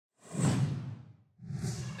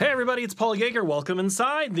Hey everybody, it's Paul Yeager. Welcome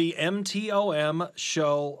inside the MTOM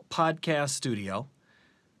Show podcast studio.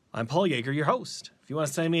 I'm Paul Yeager, your host. If you want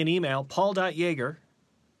to send me an email,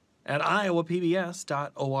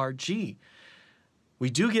 paul.yeager@iowapbs.org. We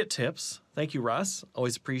do get tips. Thank you, Russ.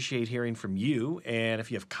 Always appreciate hearing from you. And if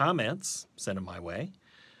you have comments, send them my way.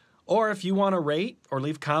 Or if you want to rate or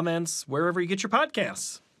leave comments wherever you get your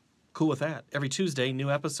podcasts, cool with that. Every Tuesday, new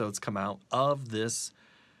episodes come out of this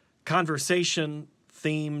conversation-themed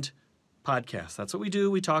podcast. That's what we do.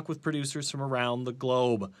 We talk with producers from around the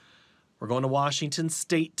globe. We're going to Washington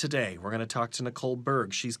State today. We're going to talk to Nicole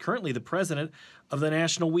Berg. She's currently the president of the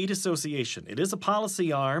National Wheat Association. It is a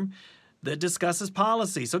policy arm that discusses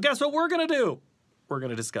policy. So guess what we're going to do? We're going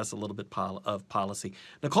to discuss a little bit of policy.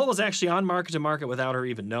 Nicole was actually on Market to Market without her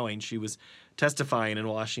even knowing. She was testifying in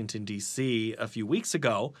Washington, D.C. a few weeks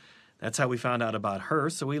ago. That's how we found out about her.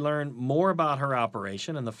 So we learned more about her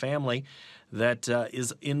operation and the family that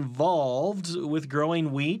is involved with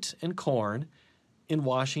growing wheat and corn in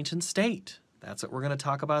Washington State. That's what we're going to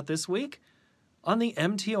talk about this week on the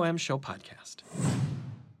MTOM Show podcast.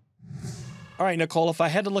 All right, Nicole, if I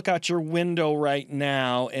had to look out your window right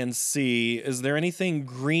now and see, is there anything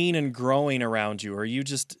green and growing around you? Or are you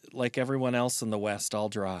just like everyone else in the West, all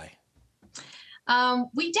dry?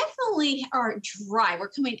 We definitely are dry. We're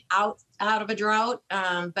coming out of a drought,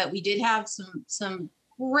 but we did have some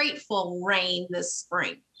grateful rain this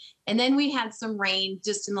spring. And then we had some rain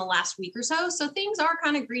just in the last week or so. So things are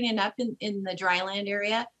kind of greening up in the dryland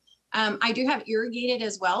area. I do have irrigated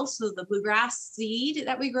as well. So the bluegrass seed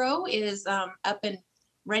that we grow is up and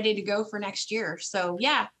ready to go for next year. So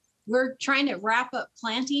yeah, we're trying to wrap up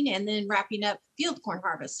planting and then wrapping up field corn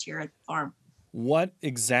harvest here at the farm. What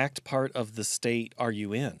exact part of the state are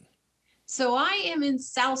you in? So I am in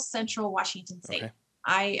South Central Washington State. Okay.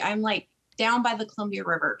 I'm like down by the Columbia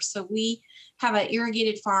River. So we have an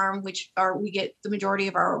irrigated farm, we get the majority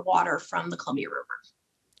of our water from the Columbia River.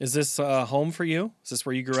 Is this home for you? Is this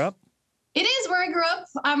where you grew up? It is where I grew up.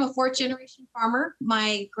 I'm a fourth generation farmer.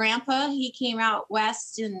 My grandpa, he came out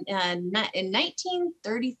west in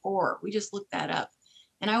 1934. We just looked that up.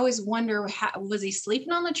 And I always wonder, was he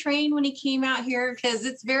sleeping on the train when he came out here? Because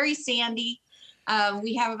it's very sandy.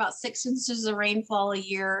 We have about 6 inches of rainfall a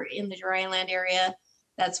year in the dryland area.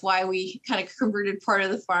 That's why we kind of converted part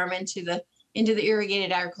of the farm into the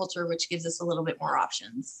irrigated agriculture, which gives us a little bit more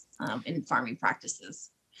options in farming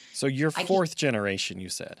practices. So you're fourth generation, you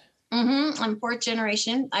said? Mm-hmm. I'm fourth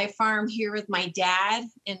generation. I farm here with my dad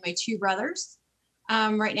and my 2 brothers.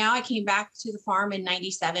 Right now, I came back to the farm in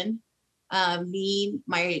 97.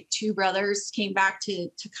 My 2 brothers came back to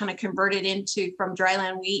kind of convert it from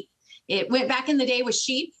dryland wheat. It went back in the day with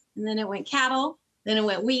sheep, and then it went cattle, then it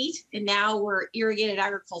went wheat, and now we're irrigated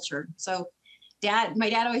agriculture. So my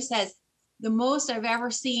dad always says, the most I've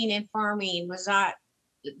ever seen in farming was not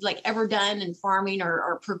like ever done in farming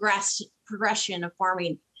or progression of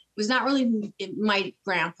farming was not really my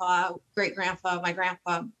grandpa, great grandpa, my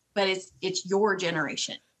grandpa, but it's your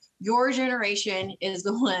generation. Your generation is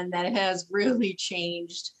the one that has really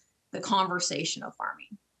changed the conversation of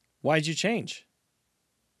farming. Why'd you change?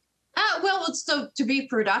 Well, it's to be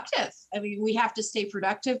productive. I mean, we have to stay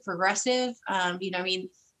productive, progressive.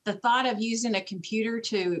 The thought of using a computer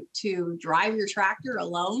to drive your tractor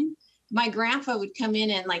alone. My grandpa would come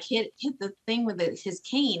in and like hit the thing with his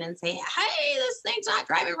cane and say, "Hey, this thing's not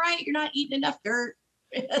driving right. You're not eating enough dirt."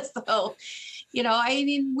 So,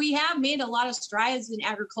 we have made a lot of strides in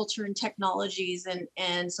agriculture and technologies,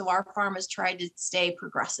 and so our farm has tried to stay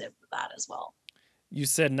progressive with that as well. You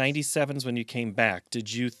said 97 is when you came back.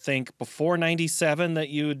 Did you think before 97 that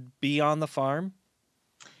you would be on the farm?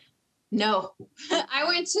 No. I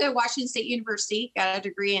went to Washington State University, got a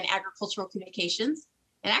degree in agricultural communications.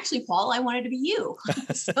 And actually, Paul, I wanted to be you.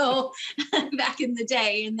 So back in the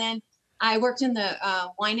day. And then I worked in the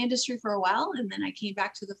wine industry for a while. And then I came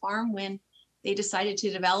back to the farm when they decided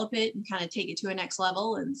to develop it and kind of take it to a next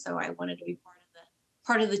level. And so I wanted to be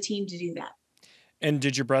part of the team to do that. And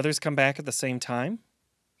did your brothers come back at the same time?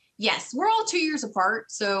 Yes, we're all 2 years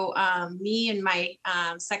apart. So me and my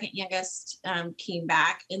second youngest came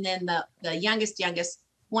back. And then the youngest,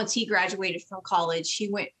 once he graduated from college, he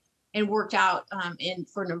went and worked out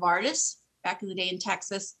for Novartis back in the day in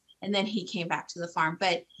Texas. And then he came back to the farm.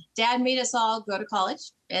 But Dad made us all go to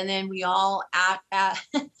college. And then we all,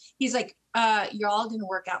 he's like, you're all going to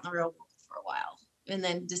work out in the real world for a while and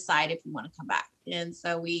then decide if you want to come back. And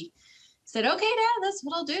so we said, okay, Dad, that's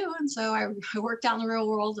what I'll do. And so I worked out in the real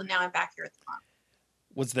world, and now I'm back here at the farm.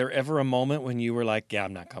 Was there ever a moment when you were like, yeah,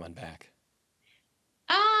 I'm not coming back?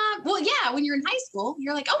 Well, yeah, when you're in high school,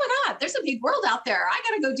 you're like, oh my God, there's a big world out there. I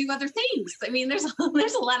got to go do other things. I mean, there's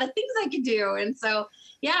there's a lot of things I can do. And so,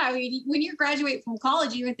 yeah, I mean, when you graduate from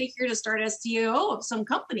college, you even think you're going to start as CEO of some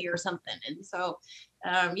company or something. And so,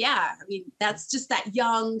 yeah, I mean, that's just that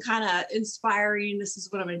young kind of inspiring, this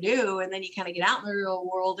is what I'm going to do. And then you kind of get out in the real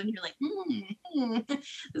world and you're like,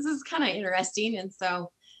 this is kind of interesting. And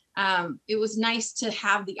so it was nice to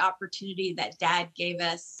have the opportunity that Dad gave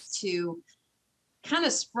us to kind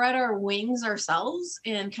of spread our wings ourselves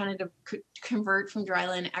and kind of convert from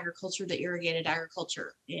dryland agriculture to irrigated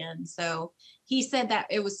agriculture. And so he said that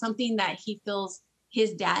it was something that he feels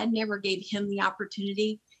his dad never gave him the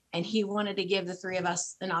opportunity. And he wanted to give the three of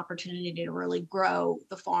us an opportunity to really grow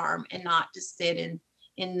the farm and not just sit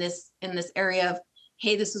in this area of,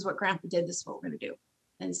 hey, this is what Grandpa did, this is what we're going to do.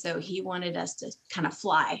 And so he wanted us to kind of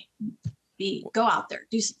fly, go out there,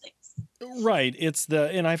 do some things. Right.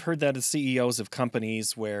 And I've heard that as CEOs of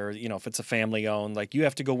companies where, if it's a family owned, like you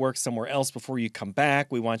have to go work somewhere else before you come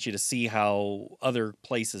back. We want you to see how other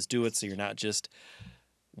places do it. So you're not just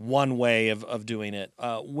one way of doing it.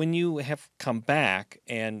 When you have come back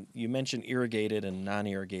and you mentioned irrigated and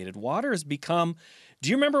non-irrigated, water has become, do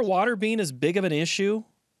you remember water being as big of an issue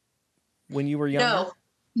when you were younger?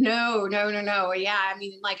 No. Yeah. I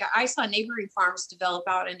mean, like I saw neighboring farms develop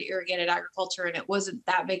out into irrigated agriculture and it wasn't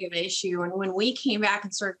that big of an issue. And when we came back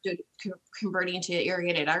and started converting to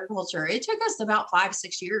irrigated agriculture, it took us about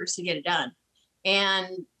 5-6 years to get it done. And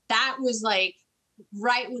that was like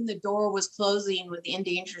right when the door was closing with the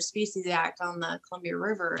Endangered Species Act on the Columbia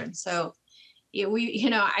River. And so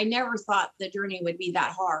I never thought the journey would be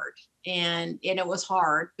that hard, and it was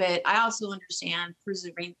hard, but I also understand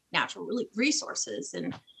preserving natural resources,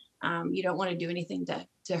 and you don't want to do anything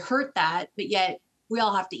to hurt that, but yet we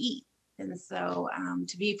all have to eat. And so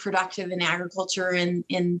to be productive in agriculture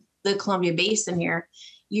in the Columbia Basin here,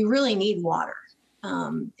 you really need water,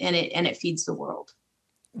 and it feeds the world.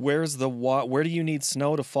 Where do you need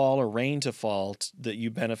snow to fall or rain to fall that you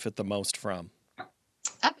benefit the most from?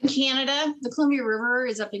 Up in Canada, the Columbia River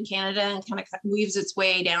is up in Canada and kind of weaves its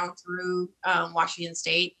way down through Washington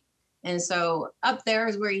State. And so up there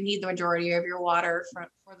is where you need the majority of your water for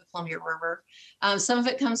the Columbia River. Some of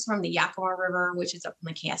it comes from the Yakima River, which is up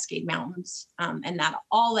in the Cascade Mountains. And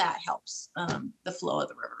all that helps the flow of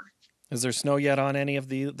the river. Is there snow yet on any of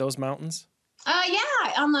those mountains?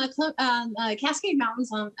 Yeah, on the Cascade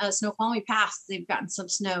Mountains on Snoqualmie Pass, they've gotten some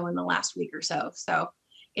snow in the last week or so. So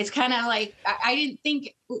it's kind of like, I didn't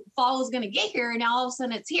think fall was going to get here, and now all of a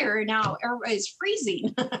sudden it's here, and now everybody's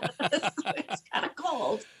freezing. It's kind of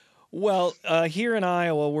cold. Well, here in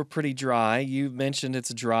Iowa, we're pretty dry. You mentioned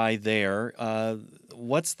it's dry there.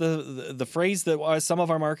 What's the phrase that some of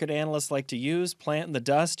our market analysts like to use? Plant in the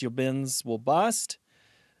dust, your bins will bust.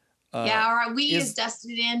 Yeah, our wheat is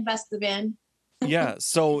dusted in, bust the bin. Yeah,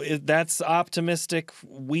 so that's optimistic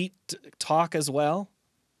wheat talk as well?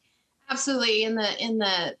 Absolutely. In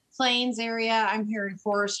the plains area, I'm hearing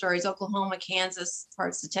horror stories, Oklahoma, Kansas,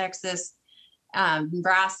 parts of Texas,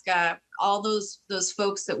 Nebraska, all those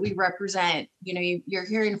folks that we represent. You're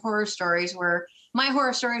hearing horror stories where my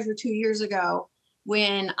horror stories were 2 years ago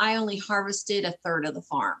when I only harvested a third of the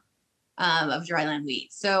farm of dryland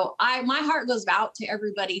wheat. So my heart goes out to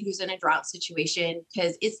everybody who's in a drought situation,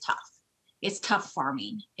 because it's tough. It's tough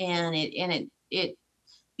farming, and it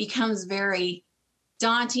becomes very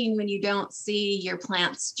daunting when you don't see your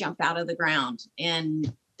plants jump out of the ground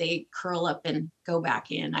and they curl up and go back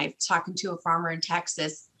in. I was talking to a farmer in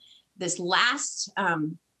Texas this last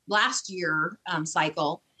year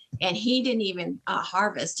cycle, and he didn't even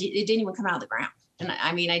harvest. It didn't even come out of the ground. And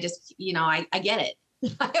I mean, I just, I get it.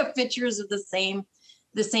 I have pictures of the same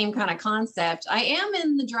kind of concept. I am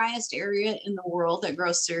in the driest area in the world that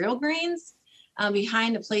grows cereal grains,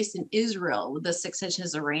 behind a place in Israel with the 6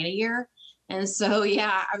 inches of rain a year. And so,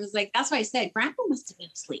 yeah, I was like, that's why I said Grandpa must have been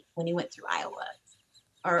asleep when he went through Iowa,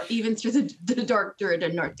 or even through the dark dirt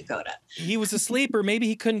in North Dakota. He was asleep, or maybe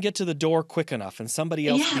he couldn't get to the door quick enough and somebody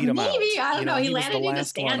else beat him out. Maybe, I don't know. He landed in a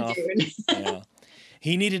sand dune. Yeah.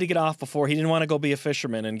 He needed to get off before. He didn't want to go be a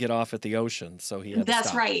fisherman and get off at the ocean, so he had to stop.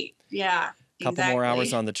 That's right. Yeah. A couple more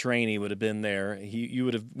hours on the train, he would have been there.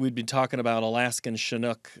 We'd be talking about Alaskan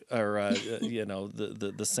Chinook, or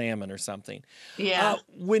the salmon or something. Yeah.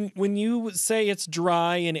 When you say it's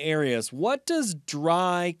dry in areas, what does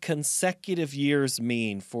dry consecutive years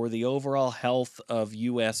mean for the overall health of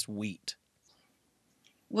U.S. wheat?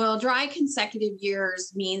 Well, dry consecutive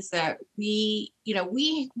years means that we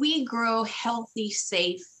grow healthy,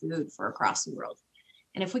 safe food for across the world.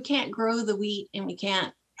 And if we can't grow the wheat, and we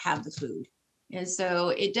can't have the food. And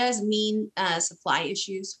so it does mean supply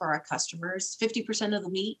issues for our customers. 50% of the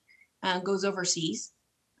wheat goes overseas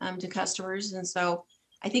to customers. And so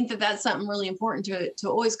I think that that's something really important to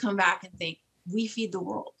always come back and think, we feed the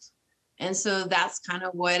world. And so that's kind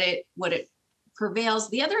of what it prevails.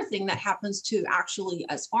 The other thing that happens to actually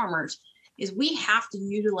as farmers is we have to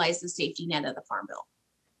utilize the safety net of the Farm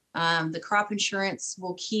Bill. The crop insurance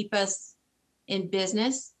will keep us in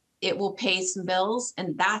business. It will pay some bills,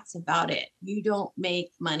 and that's about it. You don't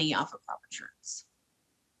make money off of crop insurance.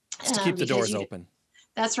 Just to keep the doors open.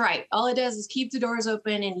 That's right. All it does is keep the doors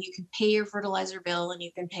open, and you can pay your fertilizer bill and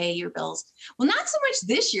you can pay your bills. Well, not so much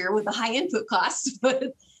this year with the high input costs,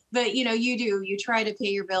 but you try to pay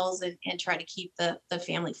your bills and try to keep the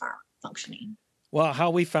family farm functioning. Well, how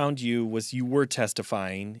we found you was you were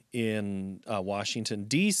testifying in Washington,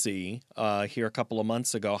 D.C. Here a couple of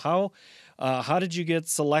months ago. How did you get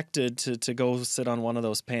selected to go sit on one of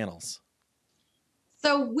those panels?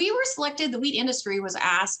 So we were selected, the wheat industry was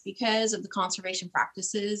asked because of the conservation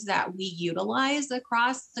practices that we utilize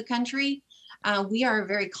across the country. We are a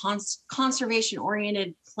very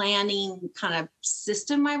conservation-oriented planning kind of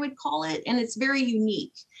system, I would call it, and it's very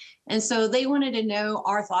unique. And so they wanted to know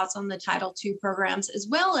our thoughts on the Title II programs, as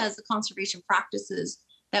well as the conservation practices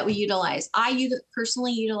that we utilize. I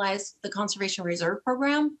personally utilize the Conservation Reserve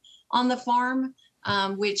Program on the farm,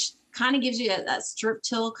 which kind of gives you that strip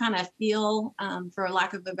till kind of feel, for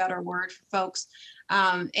lack of a better word for folks.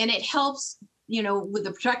 And it helps, with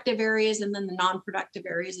the productive areas and then the non-productive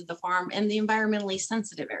areas of the farm and the environmentally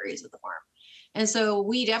sensitive areas of the farm. And so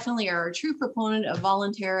we definitely are a true proponent of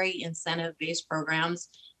voluntary incentive-based programs.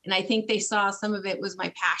 And I think they saw some of it was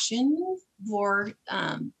my passion for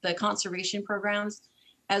the conservation programs,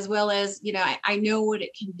 as well as, I know what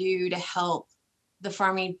it can do to help the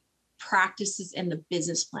farming practices and the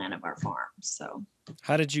business plan of our farm. So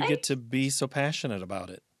how did you get to be so passionate about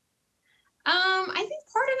it? I think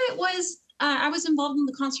part of it was I was involved in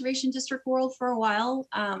the conservation district world for a while.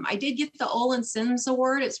 I did get the Olin Sims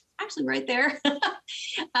Award. It's actually right there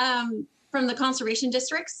from the conservation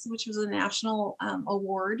districts, which was a national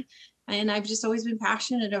award. And I've just always been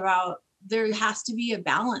passionate about there has to be a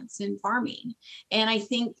balance in farming. And I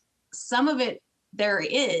think some of it there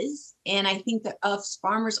is, and I think that us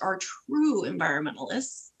farmers are true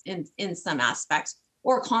environmentalists in some aspects,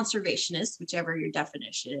 or conservationists, whichever your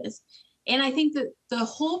definition is. And I think that the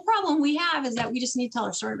whole problem we have is that we just need to tell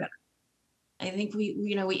our story better. I think we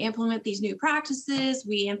implement these new practices.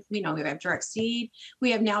 We have direct seed.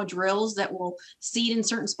 We have now drills that will seed in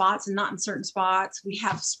certain spots and not in certain spots. We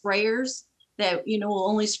have sprayers that, will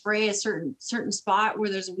only spray a certain spot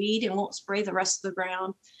where there's a weed and won't spray the rest of the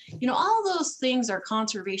ground. All those things are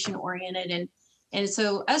conservation oriented. And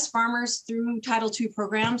so us farmers through Title II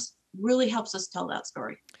programs really helps us tell that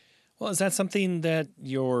story. Well, is that something that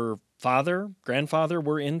your grandfather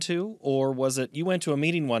were into, or was it you went to a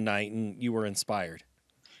meeting one night and you were inspired?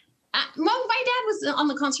 My dad was on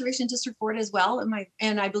the conservation district board as well,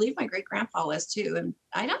 and I believe my great grandpa was too. And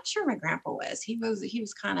I'm not sure my grandpa was. He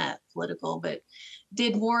was kind of political, but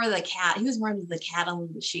did more of the cat. He was more into the cattle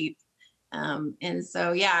and the sheep. And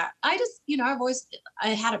so yeah, I just I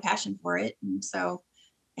had a passion for it, and so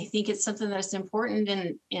I think it's something that's important.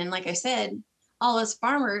 And like I said, all us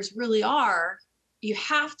farmers really are. You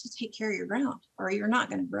have to take care of your ground, or you're not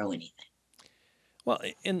going to grow anything. Well,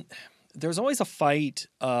 and there's always a fight,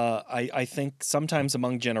 I think, sometimes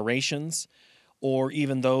among generations, or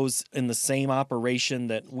even those in the same operation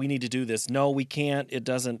that we need to do this. No, we can't. It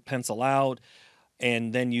doesn't pencil out.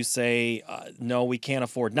 And then you say, no, we can't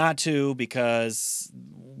afford not to because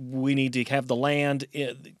we need to have the land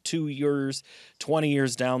 2 years, 20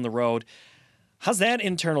 years down the road. How's that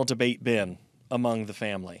internal debate been among the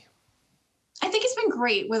family? I think it's been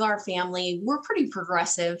great with our family. We're pretty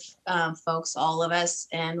progressive folks, all of us,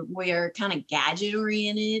 and we're kind of gadget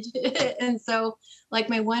oriented. And so like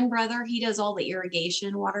my one brother, he does all the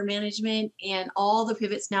irrigation water management, and all the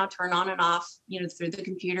pivots now turn on and off, through the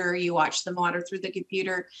computer. You watch them water through the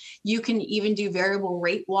computer. You can even do variable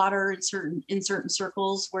rate water in certain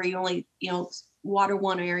circles where you only, water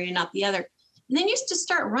one area, not the other. And then you just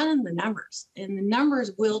start running the numbers, and the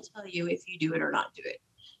numbers will tell you if you do it or not do it.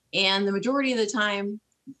 And the majority of the time,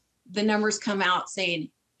 the numbers come out saying,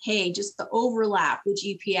 hey, just the overlap with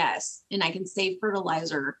GPS, and I can save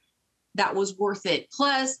fertilizer. That was worth it.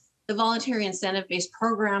 Plus, the voluntary incentive-based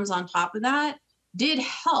programs on top of that did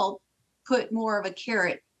help put more of a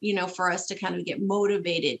carrot, for us to kind of get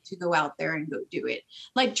motivated to go out there and go do it.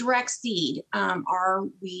 Like direct seed, our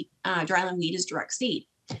wheat, dryland wheat is direct seed.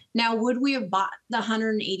 Now, would we have bought the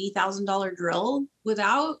 $180,000 drill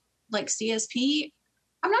without like CSP?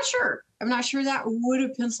 I'm not sure. I'm not sure that would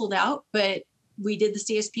have penciled out, but we did the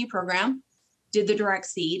CSP program. did the direct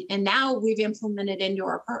seed, and now we've implemented into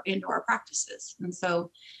our practices. And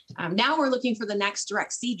so now we're looking for the next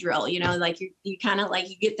direct seed drill. Like you kind of like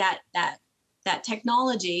you get that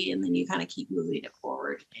technology, and then you kind of keep moving it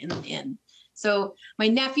forward. And so my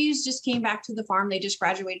nephews just came back to the farm. They just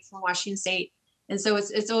graduated from Washington State, and so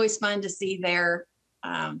it's always fun to see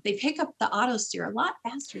they pick up the auto steer a lot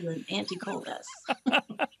faster than Auntie Cole does.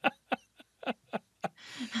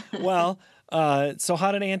 Well, so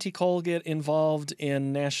how did Auntie Cole get involved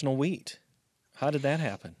in National Wheat? How did that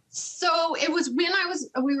happen? So it was when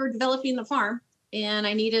we were developing the farm, and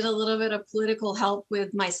I needed a little bit of political help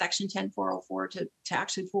with my Section 10404 to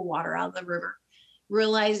actually pull water out of the river.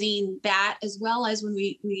 Realizing that, as well as when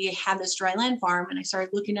we had this dry land farm, and I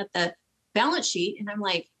started looking at the balance sheet, and I'm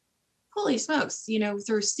like, holy smokes,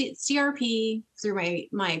 through CRP, through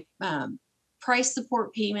my price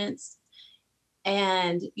support payments,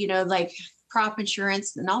 and like crop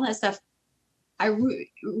insurance and all that stuff,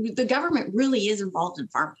 the government really is involved in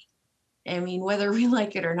farming. I mean, whether we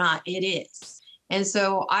like it or not, it is. And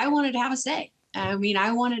so I wanted to have a say. I mean,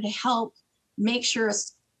 I wanted to help make sure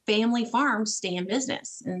family farms stay in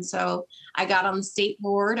business. And so I got on the state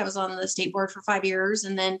board. I was on the state board for 5 years,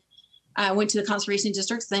 and then I went to the conservation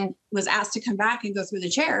districts, then was asked to come back and go through the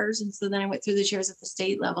chairs. And so then I went through the chairs at the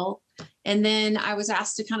state level. And then I was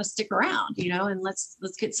asked to kind of stick around, and let's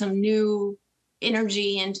get some new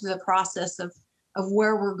energy into the process of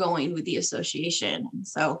where we're going with the association. And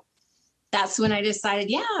so that's when I decided,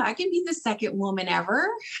 yeah, I can be the second woman ever.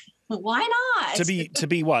 Why not? To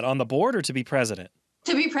be what, on the board, or to be president?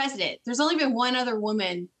 To be president. There's only been one other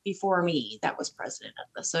woman before me that was president of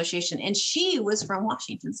the association, and she was from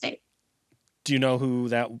Washington State. Do you know who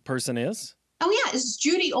that person is? Oh yeah, it's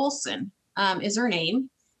Judy Olson is her name,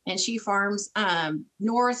 and she farms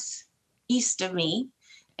northeast of me.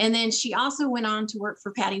 And then she also went on to work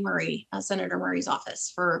for Patty Murray, Senator Murray's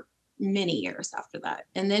office, for many years after that,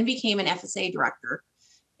 and then became an FSA director.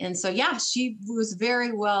 And so, yeah, she was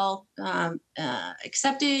very well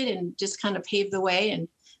accepted and just kind of paved the way. And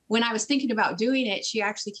when I was thinking about doing it, she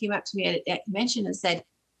actually came up to me at convention and said,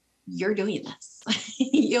 "You're doing this.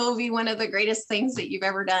 You'll be one of the greatest things that you've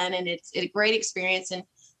ever done. And it's a great experience. And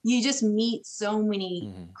you just meet so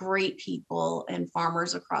many great people and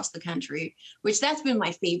farmers across the country," which that's been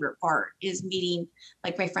my favorite part, is meeting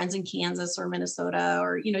like my friends in Kansas or Minnesota,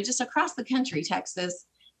 or, just across the country, Texas.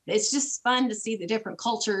 It's just fun to see the different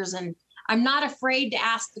cultures. And I'm not afraid to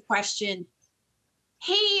ask the question,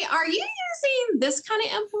 hey, are you using this kind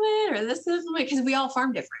of implement or this implement? Because we all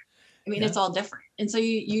farm different. I mean, It's all different. And so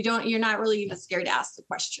you're not really even scared to ask the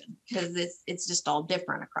question, because it's just all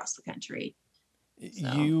different across the country.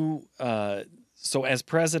 So as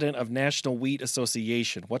president of National Wheat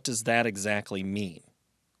Association, what does that exactly mean?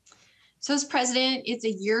 So as president, it's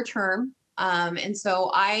a year term. And so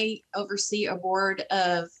I oversee a board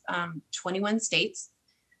of 21 states.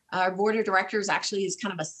 Our board of directors actually is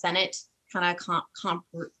kind of a Senate kind of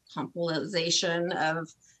compilation of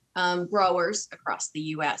growers across the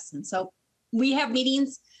U.S. And so we have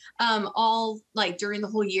meetings all like during the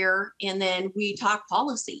whole year, and then we talk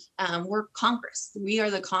policy. We're Congress. We are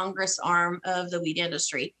the Congress arm of the wheat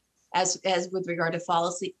industry as with regard to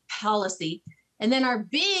policy. And then our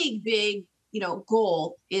big,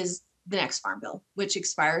 goal is the next farm bill, which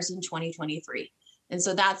expires in 2023. And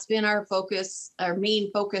so that's been our focus. Our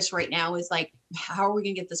main focus right now is like, how are we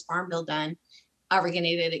going to get this farm bill done? Are we going to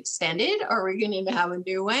get it extended? Are we going to have a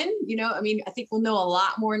new one? I think we'll know a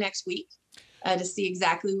lot more next week to see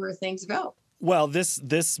exactly where things go. Well,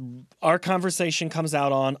 our conversation comes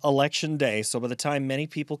out on Election Day. So by the time many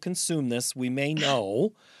people consume this, we may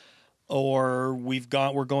know, or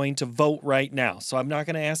we're going to vote right now. So I'm not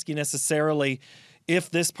going to ask you necessarily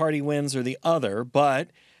if this party wins or the other, but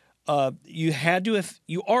you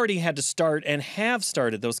already had to start and have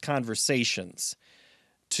started those conversations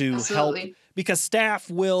to Absolutely. help, because staff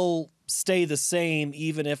will stay the same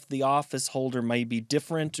even if the office holder may be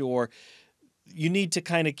different, or you need to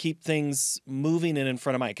kind of keep things moving and in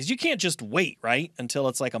front of mind, because you can't just wait, right, until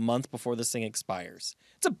it's like a month before this thing expires.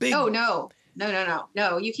 It's a big... Oh, no,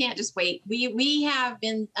 you can't just wait. We have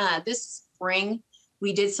been this spring,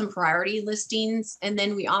 we did some priority listings, and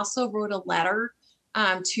then we also wrote a letter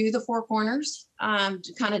to the Four Corners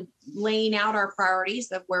to kind of laying out our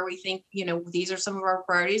priorities of where we think, these are some of our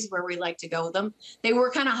priorities, where we like to go with them. They were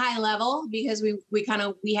kind of high level because we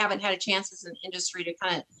haven't had a chance as an industry to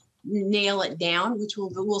kind of nail it down, which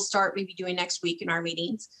we'll start maybe doing next week in our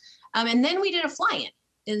meetings. And then we did a fly-in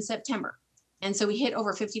in September. And so we hit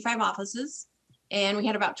over 55 offices, and we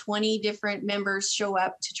had about 20 different members show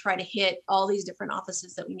up to try to hit all these different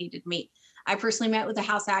offices that we needed to meet. I personally met with the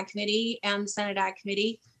House Ag Committee and the Senate Ag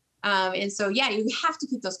Committee. And so, yeah, you have to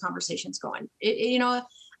keep those conversations going.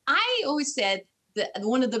 I always said that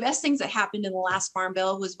one of the best things that happened in the last farm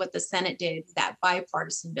bill was what the Senate did, that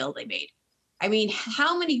bipartisan bill they made. I mean,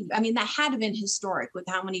 that had to have been historic with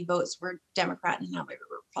how many votes were Democrat and how many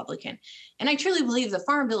were Republican. And I truly believe the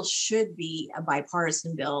farm bill should be a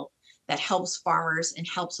bipartisan bill that helps farmers and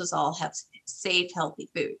helps us all have safe, healthy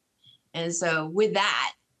food. And so with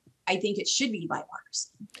that, I think it should be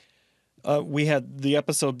bipartisan. We had the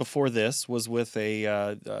episode before this was with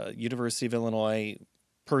a University of Illinois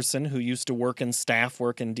person who used to work in staff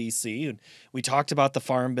work in D.C. And we talked about the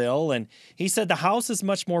farm bill, and he said the House is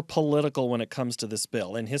much more political when it comes to this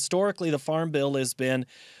bill. And historically, the farm bill has been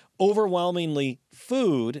overwhelmingly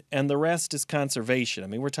food, and the rest is conservation. I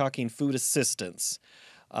mean, we're talking food assistance.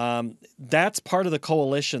 That's part of the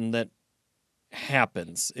coalition that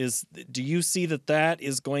happens. Do you see that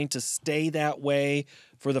is going to stay that way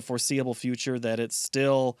for the foreseeable future, that it's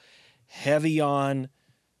still heavy on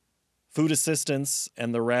food assistance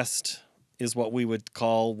and the rest is what we would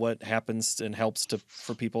call what happens and helps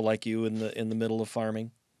for people like you in the middle of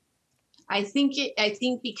farming? I think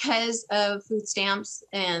because of food stamps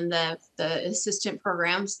and the assistant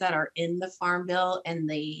programs that are in the farm bill and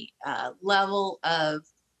the level of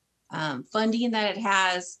funding that it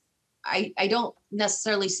has, I don't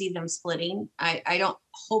necessarily see them splitting. I don't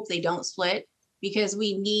hope they don't split, because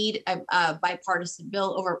we need a bipartisan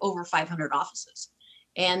bill over 500 offices.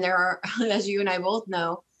 And there are, as you and I both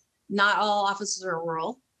know, not all offices are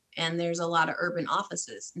rural, and there's a lot of urban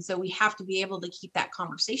offices. And so we have to be able to keep that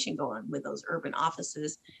conversation going with those urban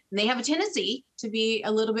offices. And they have a tendency to be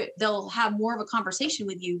they'll have more of a conversation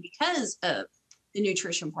with you because of the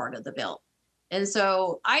nutrition part of the bill. And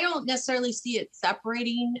so I don't necessarily see it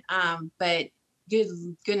separating, but good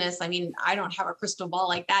goodness, I mean, I don't have a crystal ball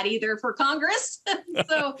like that either for Congress.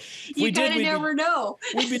 So you kind of never know.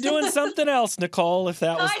 We'd be doing something else, Nicole, if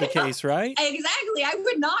that was the case, right? Exactly. I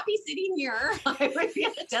would not be sitting here. I would be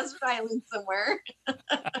on a desert island somewhere.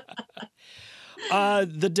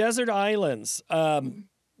 The desert islands,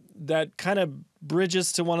 that kind of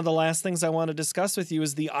bridges to one of the last things I want to discuss with you,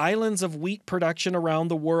 is the islands of wheat production around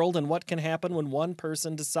the world and what can happen when one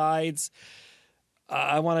person decides,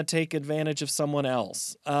 I want to take advantage of someone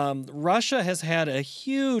else. Russia has had a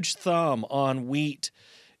huge thumb on wheat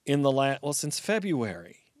since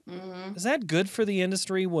February. Mm-hmm. Is that good for the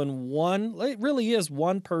industry when it really is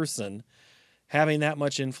one person having that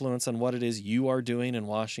much influence on what it is you are doing in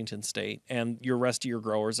Washington State and your rest of your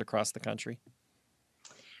growers across the country?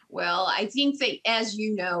 Well, I think that, as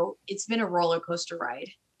you know, it's been a roller coaster ride,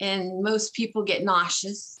 and most people get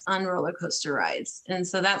nauseous on roller coaster rides. And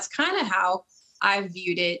so that's kind of how I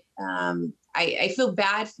viewed it. I feel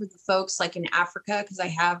bad for the folks like in Africa, because I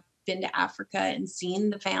have been to Africa and seen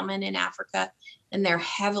the famine in Africa, and they're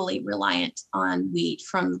heavily reliant on wheat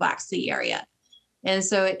from the Black Sea area. And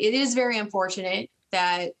so it is very unfortunate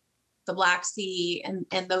that the Black Sea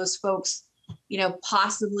and those folks,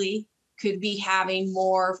 possibly could be having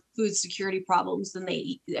more food security problems than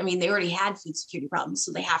they already had food security problems,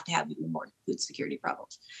 so they have to have even more food security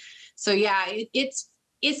problems. So yeah, it's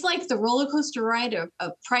like the roller coaster ride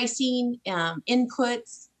of pricing,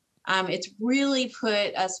 inputs. It's really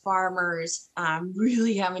put us farmers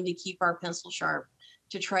really having to keep our pencil sharp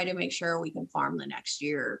to try to make sure we can farm the next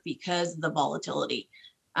year because of the volatility.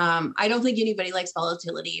 I don't think anybody likes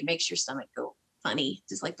volatility. It makes your stomach go funny,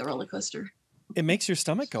 just like the roller coaster. It makes your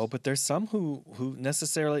stomach go, but there's some who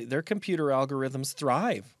necessarily, their computer algorithms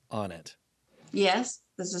thrive on it. Yes,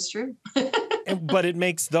 this is true. But it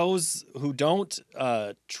makes those who don't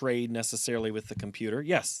trade necessarily with the computer,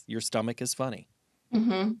 yes, your stomach is funny.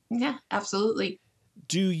 Mm-hmm. Yeah, absolutely.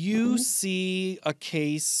 Do you see a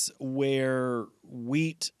case where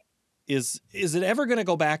wheat is it ever going to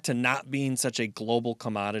go back to not being such a global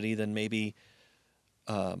commodity than maybe,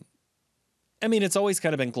 it's always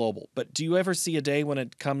kind of been global, but do you ever see a day when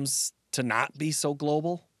it comes to not be so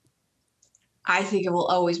global? I think it will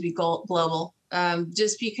always be global,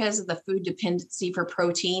 just because of the food dependency for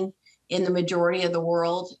protein in the majority of the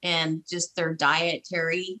world and just their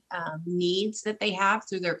dietary needs that they have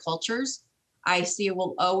through their cultures. I see it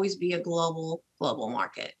will always be a global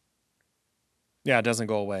market. Yeah, it doesn't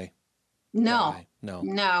go away. No.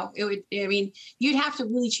 It would. You'd have to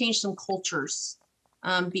really change some cultures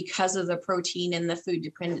because of the protein and the food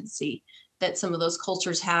dependency that some of those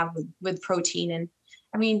cultures have with protein.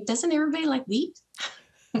 And doesn't everybody like wheat?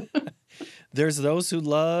 There's those who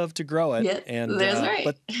love to grow it, Yeah, and that's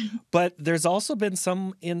right. but there's also been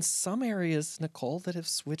some in some areas, Nicole, that have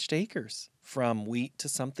switched acres from wheat to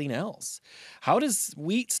something else. How does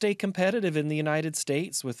wheat stay competitive in the United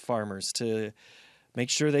States with farmers to make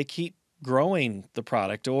sure they keep growing the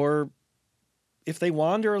product, or if they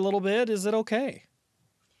wander a little bit, is it okay?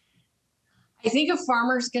 I think a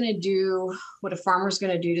farmer's going to do what a farmer's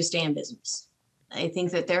going to do to stay in business. I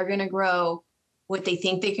think that they're going to grow what they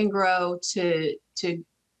think they can grow to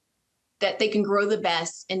that they can grow the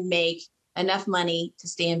best and make enough money to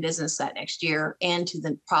stay in business that next year and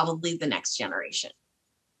to probably the next generation.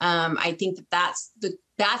 I think that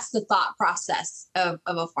that's the thought process of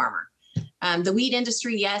a farmer. The wheat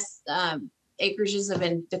industry, yes, acreages have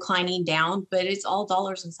been declining down, but it's all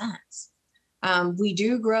dollars and cents. We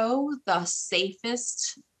do grow the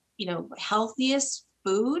safest, healthiest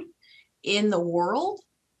food in the world.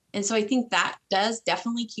 And so I think that does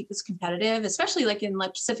definitely keep us competitive, especially like in the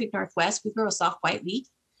Pacific Northwest. We grow a soft white wheat.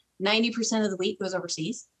 90% of the wheat goes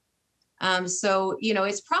overseas. So,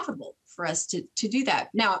 it's profitable for us to do that.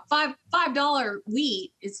 Now, $5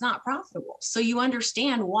 wheat, it's not profitable. So you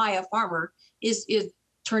understand why a farmer is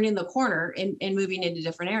turning the corner and moving into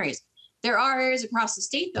different areas. There are areas across the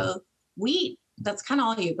state, though, wheat, that's kind of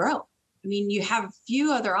all you grow. I mean, you have a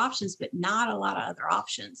few other options, but not a lot of other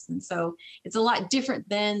options. And so it's a lot different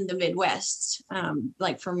than the Midwest,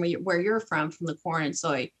 like from where you're from the corn and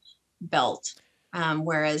soy belt.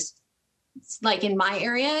 Whereas like in my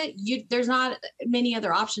area, there's not many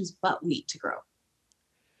other options but wheat to grow.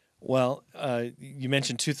 Well, you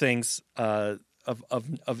mentioned two things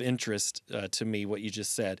of interest to me, what you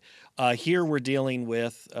just said. Here we're dealing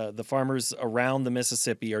with the farmers around the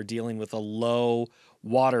Mississippi are dealing with a low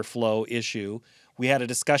water flow issue. We had a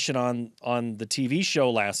discussion on the TV show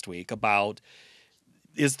last week about,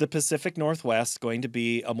 is the Pacific Northwest going to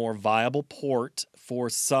be a more viable port for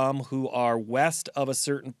some who are west of a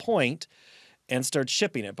certain point and start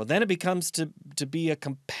shipping it? But then it becomes to be a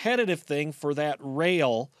competitive thing for that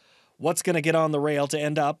rail. What's going to get on the rail to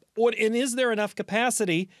end up? And is there enough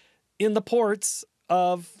capacity in the ports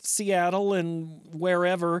of Seattle and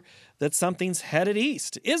wherever that something's headed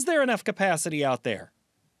east? Is there enough capacity out there?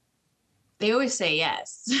 They always say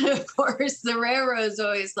yes. Of course, the railroad's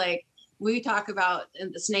always like, we talk about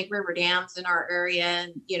the Snake River dams in our area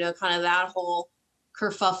and, kind of that whole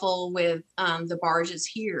kerfuffle with the barges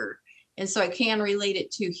here. And so I can relate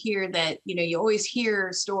it to here that, you always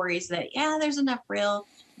hear stories that, yeah, there's enough rail,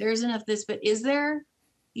 there's enough this, but is there,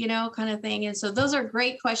 kind of thing. And so those are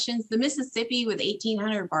great questions. The Mississippi with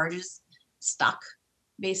 1,800 barges stuck,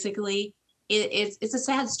 basically, it's a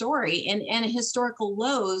sad story and historical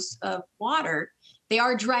lows of water. They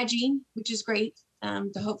are dredging, which is great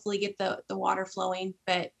to hopefully get the water flowing.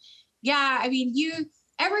 But yeah, I mean,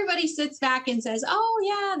 everybody sits back and says, oh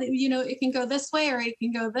yeah, it can go this way or it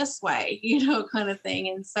can go this way, kind of thing.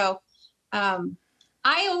 And so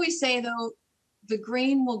I always say though, the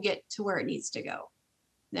grain will get to where it needs to go.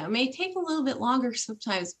 Now it may take a little bit longer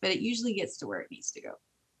sometimes, but it usually gets to where it needs to go.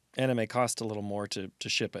 And it may cost a little more to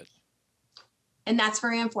ship it. And that's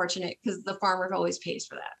very unfortunate because the farmer always pays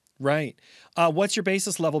for that. Right. What's your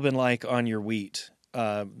basis level been like on your wheat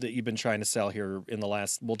that you've been trying to sell here in the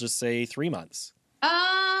last, we'll just say 3 months?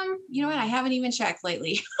 You know what? I haven't even checked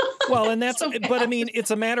lately. Well, and that's, but I mean,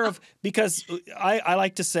 it's a matter of, because I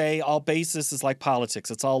like to say all basis is like politics.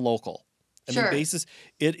 It's all local. I mean, basis,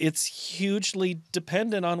 it's hugely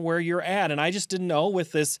dependent on where you're at. And I just didn't know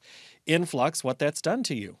with this influx what that's done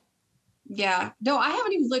to you. Yeah, no, I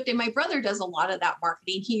haven't even looked. And my brother does a lot of that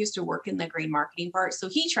marketing. He used to work in the grain marketing part. So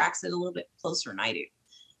he tracks it a little bit closer than I do.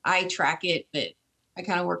 I track it, but I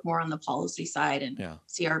kind of work more on the policy side and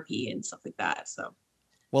CRP and stuff like that. So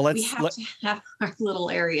we have to have our little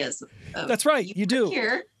areas. That's right. You do.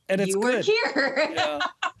 Here, and it's good. Work here. Yeah.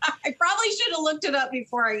 I probably should have looked it up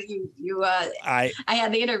before I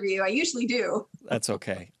had the interview. I usually do. That's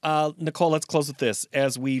okay. Nicole, let's close with this.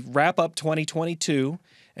 As we wrap up 2022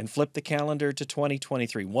 and flip the calendar to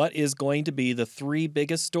 2023, what is going to be the 3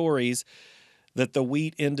 biggest stories that the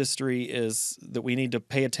wheat industry that we need to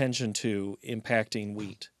pay attention to impacting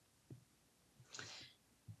wheat?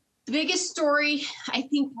 The biggest story, I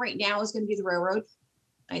think, right now is going to be the railroad.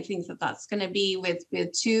 I think that that's going to be with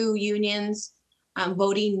 2 unions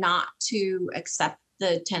voting not to accept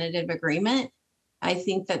the tentative agreement. I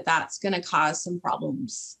think that that's going to cause some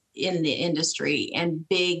problems in the industry and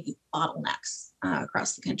big bottlenecks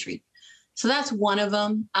across the country. So that's one of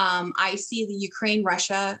them. I see the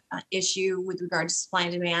Ukraine-Russia issue with regard to supply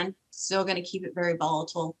and demand still going to keep it very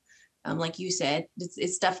volatile. Like you said,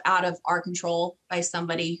 it's stuff out of our control by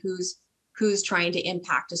somebody who's who's trying to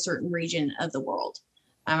impact a certain region of the world.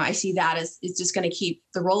 I see that as it's just going to keep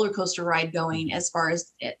the roller coaster ride going as far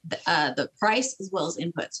as the price as well as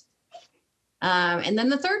inputs. And then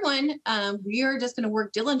the third one, we are just going to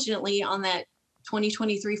work diligently on that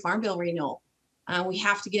 2023 Farm Bill renewal. We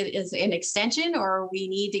have to get it as an extension, or we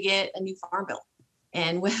need to get a new Farm Bill,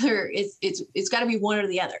 and whether it's got to be one or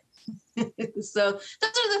the other. So those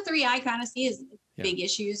are the three I kind of see as big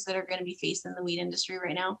issues that are going to be facing the wheat industry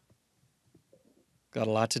right now. Got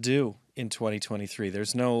a lot to do in 2023.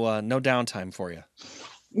 There's no downtime for you.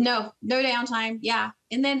 No downtime. Yeah.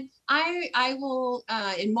 And then I will,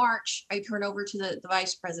 in March, I turn over to the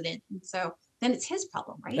vice president. And so then it's his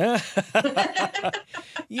problem, right?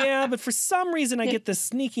 Yeah, but for some reason I get this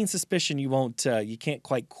sneaking suspicion you can't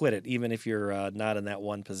quite quit it, even if you're not in that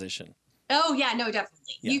one position. Oh, yeah, no,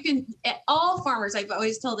 definitely. Yeah. You can, all farmers, I've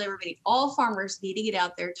always told everybody, all farmers need to get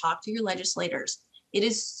out there, talk to your legislators. It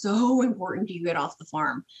is so important you get off the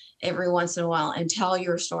farm every once in a while and tell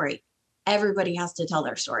your story. Everybody has to tell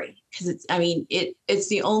their story, because it's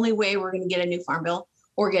the only way we're going to get a new farm bill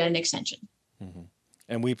or get an extension. Mm-hmm.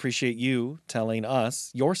 And we appreciate you telling us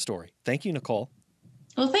your story. Thank you, Nicole.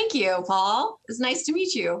 Well, thank you, Paul. It's nice to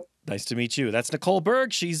meet you. Nice to meet you. That's Nicole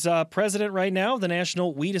Berg. She's president right now of the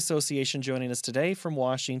National Wheat Association, joining us today from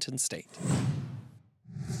Washington State.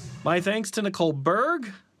 My thanks to Nicole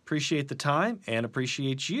Berg. Appreciate the time and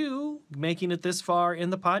appreciate you making it this far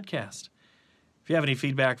in the podcast. If you have any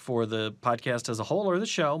feedback for the podcast as a whole or the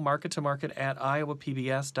show,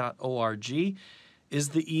 markettomarket@iowapbs.org is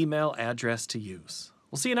the email address to use.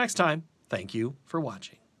 We'll see you next time. Thank you for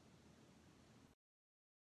watching.